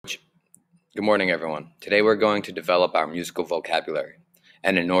Good morning, everyone. Today we're going to develop our musical vocabulary.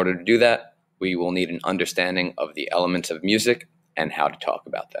 And in order to do that, we will need an understanding of the elements of music and how to talk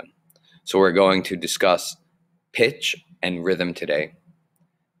about them. So we're going to discuss pitch and rhythm today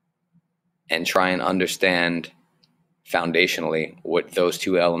and try and understand foundationally what those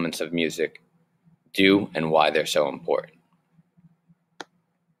two elements of music do and why they're so important.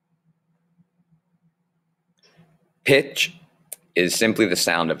 Pitch is simply the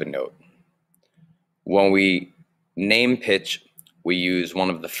sound of a note. When we name pitch, we use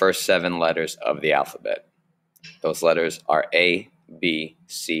one of the first 7 letters of the alphabet. Those letters are A, B,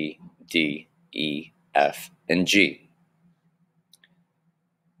 C, D, E, F, and G.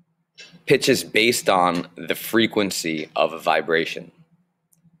 Pitch is based on the frequency of a vibration.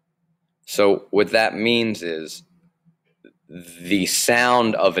 So what that means is the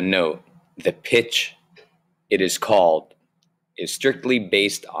sound of a note, the pitch it is called, is strictly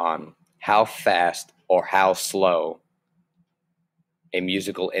based on how fast or how slow a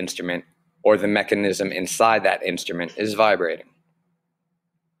musical instrument or the mechanism inside that instrument is vibrating.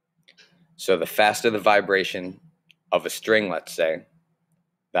 So the faster the vibration of a string, let's say,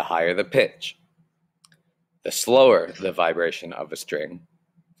 the higher the pitch. The slower the vibration of a string,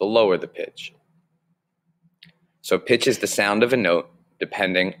 the lower the pitch. So pitch is the sound of a note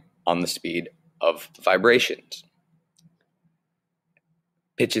depending on the speed of vibrations.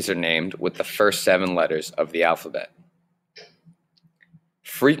 Pitches are named with the first 7 letters of the alphabet.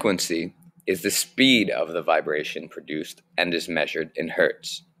 Frequency is the speed of the vibration produced and is measured in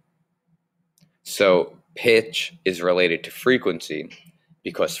hertz. So pitch is related to frequency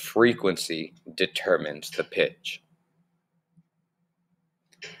because frequency determines the pitch.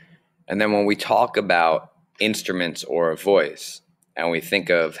 And then when we talk about instruments or a voice, and we think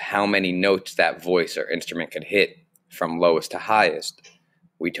of how many notes that voice or instrument can hit from lowest to highest,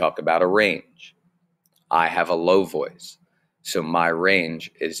 we talk about a range. I have a low voice, so my range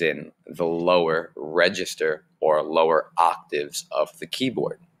is in the lower register or lower octaves of the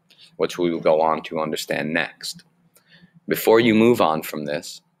keyboard, which we will go on to understand next. Before you move on from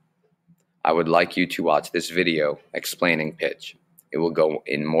this, I would like you to watch this video explaining pitch. It will go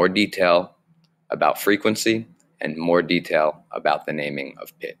in more detail about frequency and more detail about the naming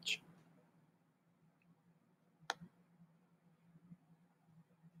of pitch.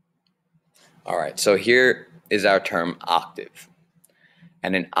 All right, so here is our term octave.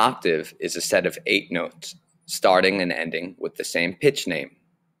 And an octave is a set of 8 notes, starting and ending with the same pitch name.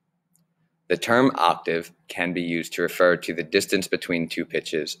 The term octave can be used to refer to the distance between 2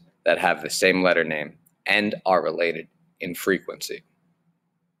 pitches that have the same letter name and are related in frequency.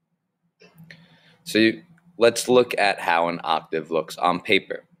 So let's look at how an octave looks on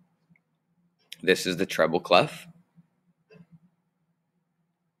paper. This is the treble clef.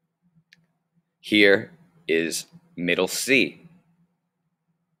 Here is middle C.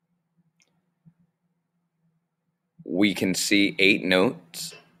 We can see 8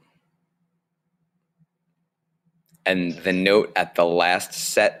 notes, and the note at the last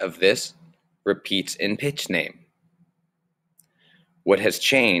set of this repeats in pitch name. What has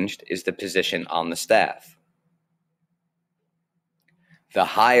changed is the position on the staff. The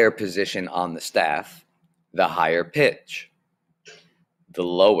higher position on the staff, the higher pitch. The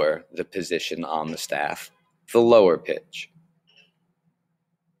lower the position on the staff, the lower pitch.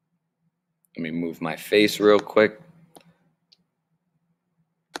 Let me move my face real quick.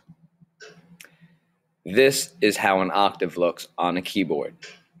 This is how an octave looks on a keyboard.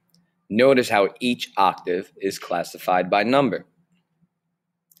 Notice how each octave is classified by number.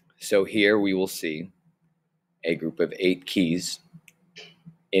 So here we will see a group of 8 keys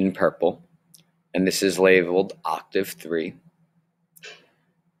in purple, and this is labeled octave 3.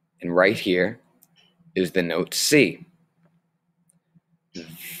 And right here is the note C.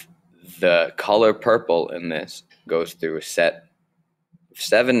 The color purple in this goes through a set of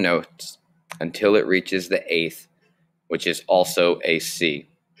 7 notes until it reaches the 8th, which is also a C,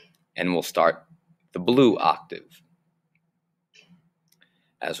 and we'll start the blue octave.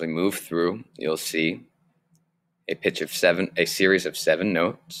 As we move through, you'll see a series of 7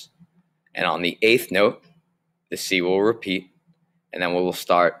 notes, and on the 8th note, the C will repeat, and then we will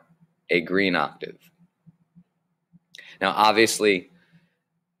start a green octave. Now, obviously,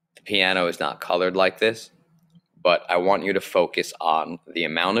 the piano is not colored like this, but I want you to focus on the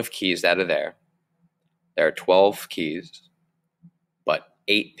amount of keys that are there. There are 12 keys, but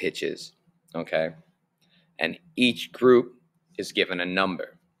 8 pitches, okay? And each group is given a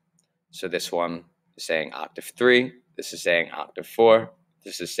number. So this one is saying octave 3, this is saying octave 4,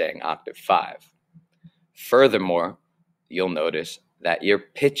 this is saying octave 5. Furthermore, you'll notice that your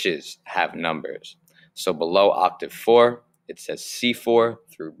pitches have numbers. So below octave 4, it says C4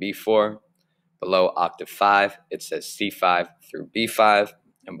 through B4. Below octave 5, it says C5 through B5.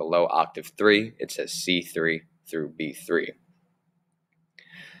 And below octave 3, it says C3 through B3.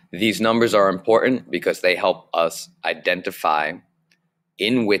 These numbers are important because they help us identify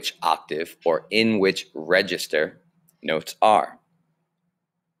in which octave or in which register notes are.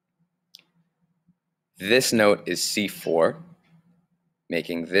 This note is C4,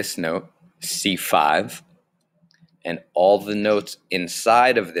 making this note C5, and all the notes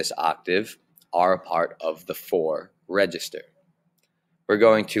inside of this octave are a part of the 4 register. We're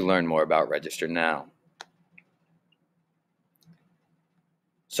going to learn more about register now.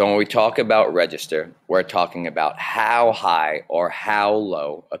 So when we talk about register, we're talking about how high or how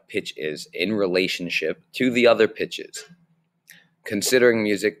low a pitch is in relationship to the other pitches. Considering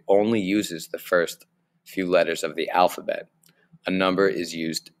music only uses the first few letters of the alphabet, a number is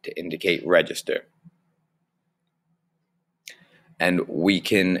used to indicate register. And we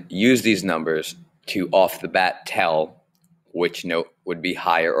can use these numbers to off the bat tell which note would be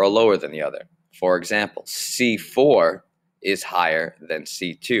higher or lower than the other. For example, C4 is higher than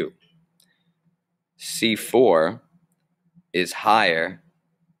C2. C4 is higher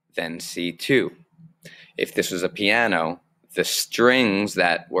than C2. If this was a piano, the strings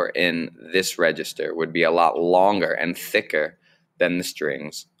that were in this register would be a lot longer and thicker than the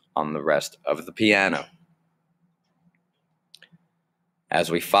strings on the rest of the piano. As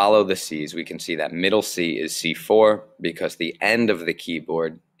we follow the C's, we can see that middle C is C4 because the end of the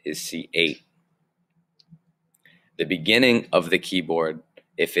keyboard is C8. The beginning of the keyboard,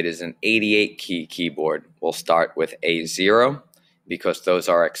 if it is an 88-key keyboard, will start with A0 because those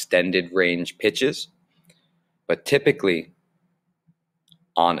are extended range pitches. But typically,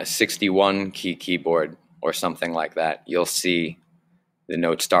 on a 61-key keyboard or something like that, you'll see the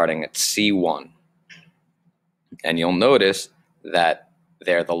note starting at C1. And you'll notice that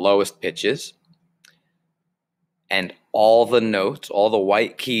they're the lowest pitches, and all the notes, all the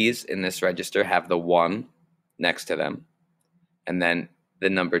white keys in this register have the 1 next to them, and then the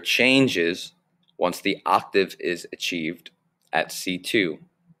number changes once the octave is achieved at C2,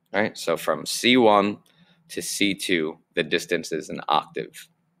 right? So from C1 to C2, the distance is an octave,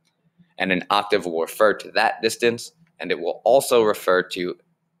 and an octave will refer to that distance, and it will also refer to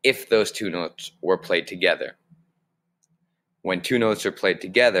if those two notes were played together. When two notes are played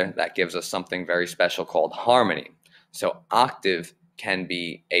together, that gives us something very special called harmony. So octave can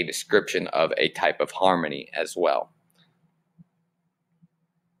be a description of a type of harmony as well.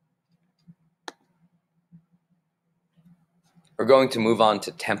 We're going to move on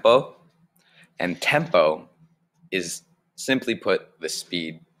to tempo, and tempo is simply put the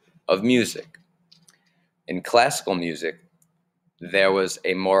speed of music. In classical music, there was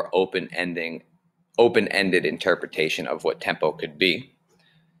a more open-ended interpretation of what tempo could be.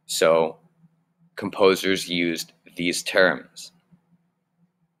 So composers used these terms.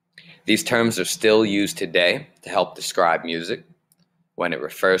 These terms are still used today to help describe music when it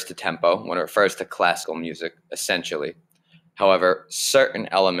refers to tempo, when it refers to classical music, essentially. However, certain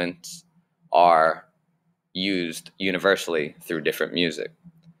elements are used universally through different music.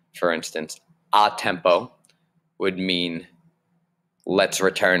 For instance, a tempo would mean let's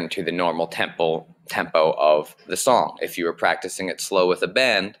return to the normal tempo of the song. If you were practicing it slow with a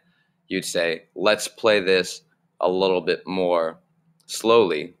band, you'd say, let's play this a little bit more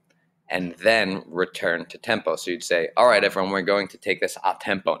slowly and then return to tempo. So you'd say, all right, everyone, we're going to take this a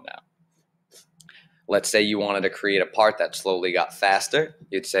tempo now. Let's say you wanted to create a part that slowly got faster.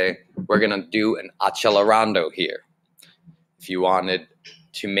 You'd say, we're going to do an accelerando here. If you wanted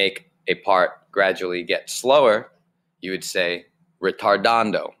to make a part gradually get slower, you would say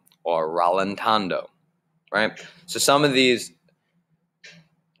retardando or rallentando, right? So some of these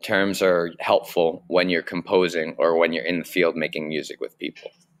terms are helpful when you're composing or when you're in the field making music with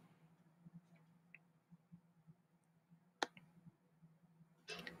people.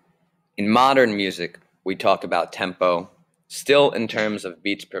 In modern music, we talk about tempo still in terms of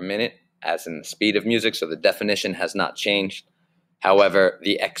beats per minute, as in the speed of music, so the definition has not changed. However,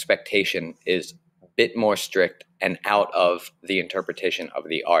 the expectation is a bit more strict and out of the interpretation of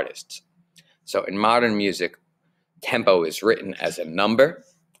the artists. So in modern music, tempo is written as a number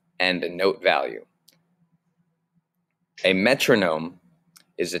and a note value. A metronome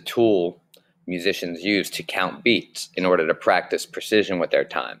is a tool musicians use to count beats in order to practice precision with their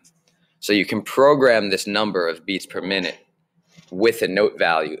time. So you can program this number of beats per minute with a note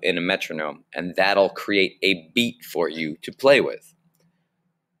value in a metronome, and that'll create a beat for you to play with.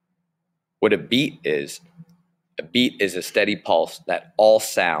 What a beat is A beat is a steady pulse that all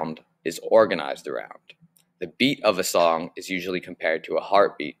sound is organized around. The beat of a song is usually compared to a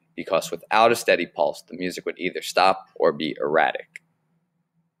heartbeat because without a steady pulse, the music would either stop or be erratic.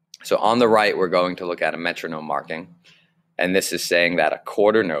 So on the right, we're going to look at a metronome marking, and this is saying that a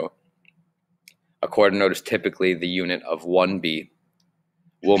quarter note is typically the unit of one beat,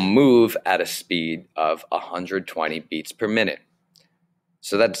 will move at a speed of 120 beats per minute.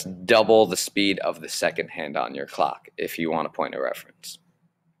 So that's double the speed of the second hand on your clock, if you want a point of reference.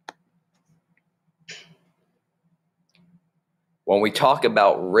 When we talk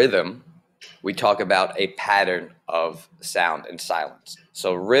about rhythm, we talk about a pattern of sound and silence.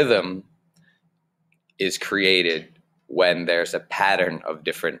 So rhythm is created when there's a pattern of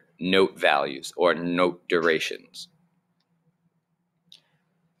different note values or note durations.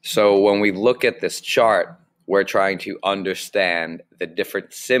 So when we look at this chart, we're trying to understand the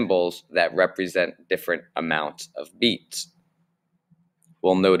different symbols that represent different amounts of beats.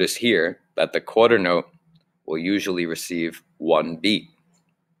 We'll notice here that the quarter note will usually receive one beat.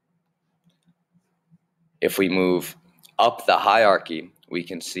 If we move up the hierarchy, we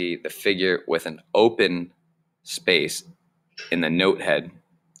can see the figure with an open space in the note head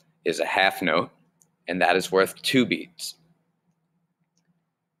is a half note, and that is worth 2 beats.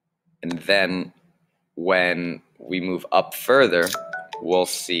 And then when we move up further, we'll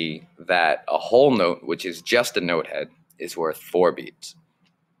see that a whole note, which is just a note head, is worth 4 beats.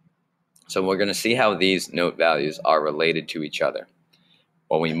 So we're going to see how these note values are related to each other.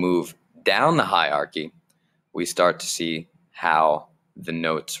 When we move down the hierarchy, we start to see how the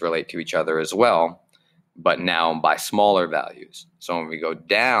notes relate to each other as well, but now by smaller values. So when we go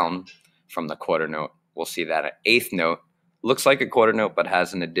down from the quarter note, we'll see that an eighth note looks like a quarter note but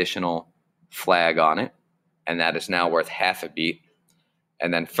has an additional flag on it, and that is now worth half a beat.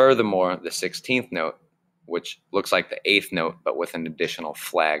 And then furthermore, the 16th note, which looks like the eighth note but with an additional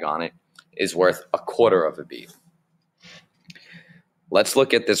flag on it, is worth a quarter of a beat. Let's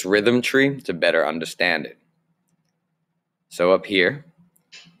look at this rhythm tree to better understand it. So up here,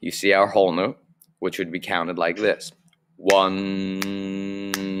 you see our whole note, which would be counted like this.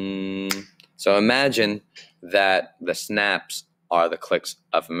 1. So imagine that the snaps are the clicks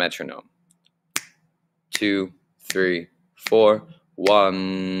of a metronome. 2, 3, 4.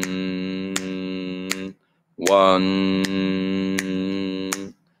 1,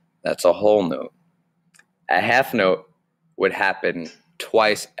 1. That's a whole note. A half note would happen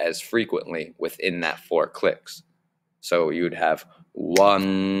twice as frequently within that 4 clicks. So you would have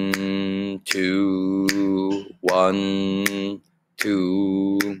 1, 2, 1,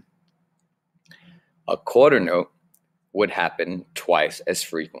 2. A quarter note would happen twice as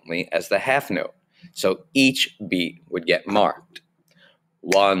frequently as the half note. So each beat would get marked.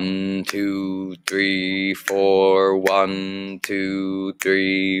 1, 2, 3, 4, 1, 2,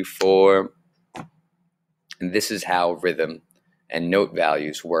 3, 4. And this is how rhythm and note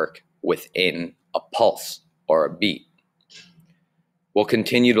values work within a pulse or a beat. We'll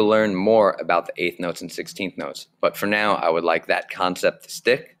continue to learn more about the 8th notes and 16th notes, but for now, I would like that concept to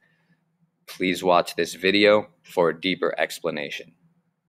stick. Please watch this video for a deeper explanation.